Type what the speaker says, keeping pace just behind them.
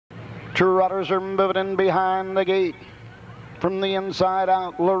Trotters are moving in behind the gate. From the inside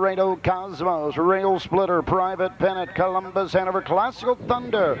out, LAREDO, KOSMOS, Rail Splitter, Private Pennant, Columbus, Hanover, Classical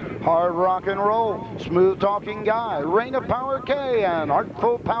Thunder, Hard Rock and Roll, Smooth Talking Guy, Rain of Power K, and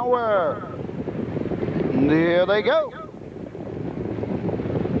Artful Power. There they go.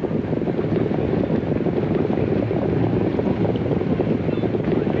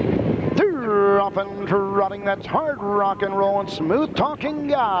 Off and trotting, that's Hard Rock and Roll, and Smooth Talking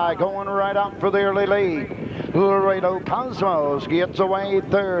Guy going right out for the early lead. LAREDO, KOSMOS gets away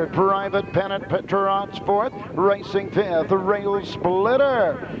third. Private Pennant, Trot's fourth. Racing fifth, Rail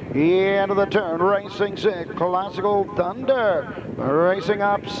Splitter. Into the turn, racing sixth, Classical Thunder. Racing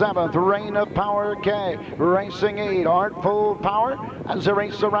up seventh, Rain of Power K. Racing eight, Artful Power. As they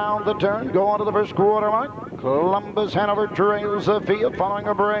race around the turn, go on to the first quarter mark. Columbus, Hanover trails the field following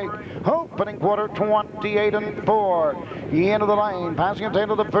a break. Opening quarter, 28-4. Into the lane, passing it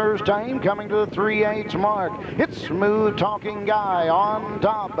into the first time, coming to the 3/8 mark. It's Smooth Talking Guy on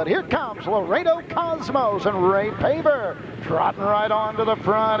top, but here comes LAREDO, KOSMOS, and Ray Paver trotting right on to the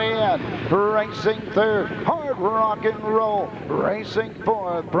front end. Racing third, Hard Rock and Roll. Racing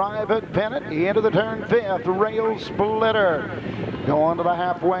fourth, Private Pennant. Into the turn fifth, Rail Splitter. Going to the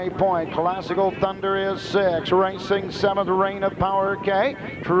halfway point, Classical Thunder is six. Racing seventh, Rain of Power K.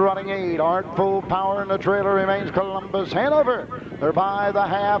 Trotting eight, Artful Power, and the trailer remains Columbus, Hanover. They're by the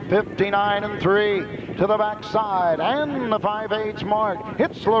half, 59-3 to the backside, and the 5/8 mark.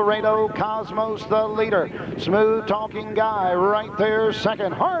 It's LAREDO, KOSMOS, the leader. Smooth Talking Guy right there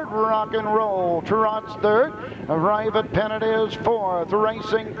second. Hard Rock and Roll, Trot's third. Private Pennant is fourth.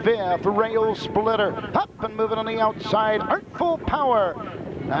 Racing fifth, Rail Splitter. Up and moving on the outside, Artful Power.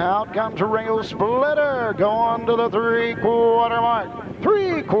 Out comes Rail Splitter, going to the 3/4 mark.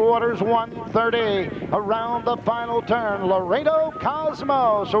 3/4, 1:30. Around the final turn, LAREDO,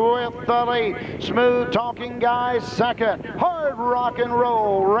 KOSMOS with the lead. Smooth Talking Guy second. Hard Rock and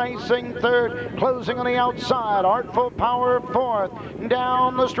Roll racing third. Closing on the outside, Artful Power fourth.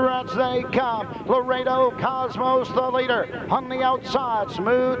 Down the stretch they come. LAREDO, KOSMOS the leader. On the outside,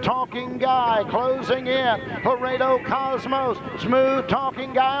 Smooth Talking Guy closing in. LAREDO, KOSMOS, Smooth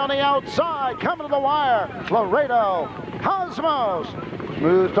Talking Guy on the outside. Coming to the wire. LAREDO, KOSMOS.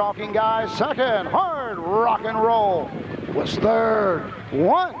 Smooth Talking Guy second. Hard Rock and Roll was third.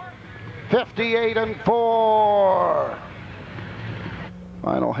 58-4.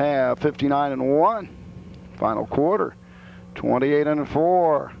 Final half, 59-1. Final quarter,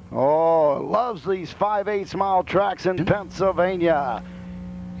 28-4. Oh, loves these 5/8 mile tracks in Pennsylvania.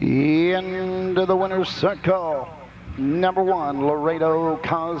 Into the winner's circle. Number one, LAREDO,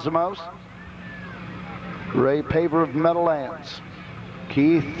 KOSMOS. Ray Paver of Meadowlands.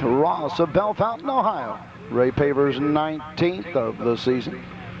 Keith Ross of Bellefontaine, Ohio. Ray Paver's 19th of the season.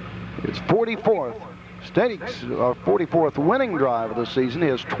 His 44th stakes, 44th winning drive of the season.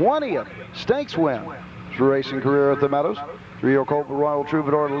 His 20th stakes win. His racing career at the Meadows. 3-year colt for Royal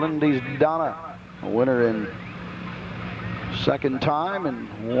Troubadour, Lindy's Donna. A winner in second time, and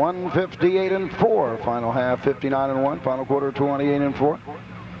 158-4. Final half, 59-1. Final quarter, 28-4.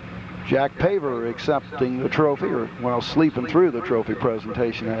 Jack Paver accepting the trophy, or well, sleeping through the trophy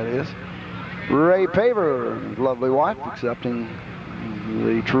presentation, that is. Ray Paver, his lovely wife, accepting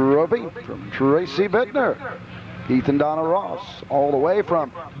the trophy from Tracy Bittner. Keith and Donna Ross, all the way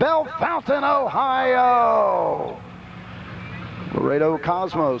from Bellefontaine, Ohio. LAREDO,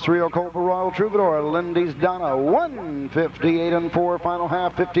 KOSMOS, 3-year colt for Royal Troubadour, Lindy's Donna, 158-4. Final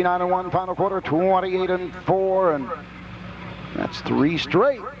half, 59-1. Final quarter, 28-4, and that's 3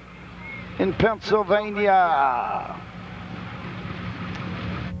 straight in Pennsylvania.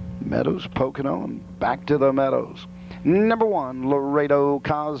 Meadows, Pocono, and back to the Meadows. Number one, LAREDO,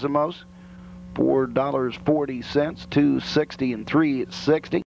 KOSMOS, $4.40, $2.60 and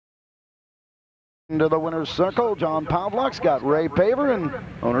 $3.60. Into the winner's circle, John Pavlik's got Ray Paver and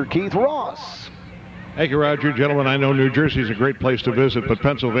owner Keith Ross. Thank you, Roger. Gentlemen, I know New Jersey's a great place to visit, but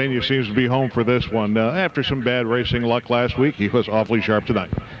Pennsylvania seems to be home for this one. After some bad racing luck last week, he was awfully sharp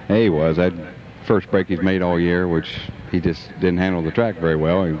tonight. Hey, he was. That first break he's made all year, which he just didn't handle the track very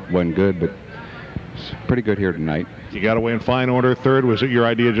well. He wasn't good, but it's pretty good here tonight. You got away in fine order third. Was it your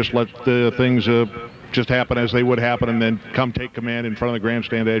idea just let the things just happen as they would happen and then come take command in front of the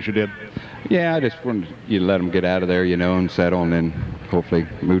grandstand as you did? Yeah, I just wanted you to let them get out of there, you know, and settle, and then hopefully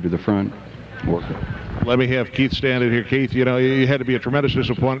move to the front. Work it. Let me have Keith stand in here. Keith, you know, you had to be a tremendous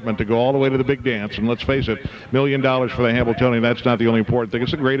disappointment to go all the way to the big dance. And let's face it, $1 million for the Hamiltonian, that's not the only important thing.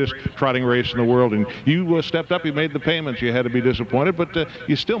 It's the greatest trotting race in the world. And you stepped up, you made the payments. You had to be disappointed, but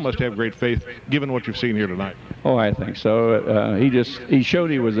you still must have great faith given what you've seen here tonight. Oh, I think so. He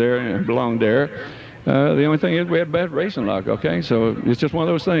showed he was there and belonged there. The only thing is we had bad racing luck, okay? So it's just one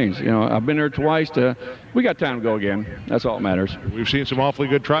of those things. You know, I've been there twice. We got time to go again. That's all that matters. We've seen some awfully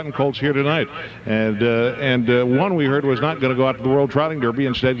good trotting colts here tonight. And one we heard was not going to go out to the World Trotting Derby,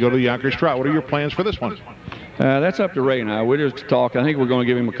 instead go to the Yonkers Trot. What are your plans for this one? That's up to Ray now. We're just talking. I think we're going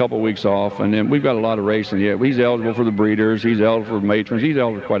to give him a couple of weeks off, and then we've got a lot of racing yet. He's eligible for the breeders. He's eligible for matrons. He's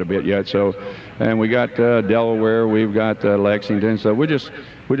eligible for quite a bit yet. So, and we got Delaware. We've got Lexington. So we're just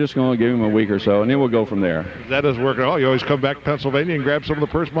going to give him a week or so, and then we'll go from there. That doesn't work at all. You always come back to Pennsylvania and grab some of the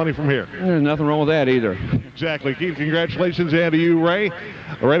purse money from here. There's nothing wrong with that either. Exactly. Keith, congratulations, and to you, Ray.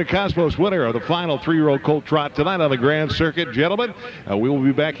 LAREDO KOSMOS winner of the final 3-year-old colt trot tonight on the Grand Circuit. Gentlemen, we will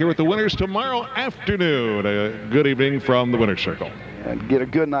be back here with the winners tomorrow afternoon. Good evening from the winner's circle. And get a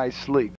good night's sleep.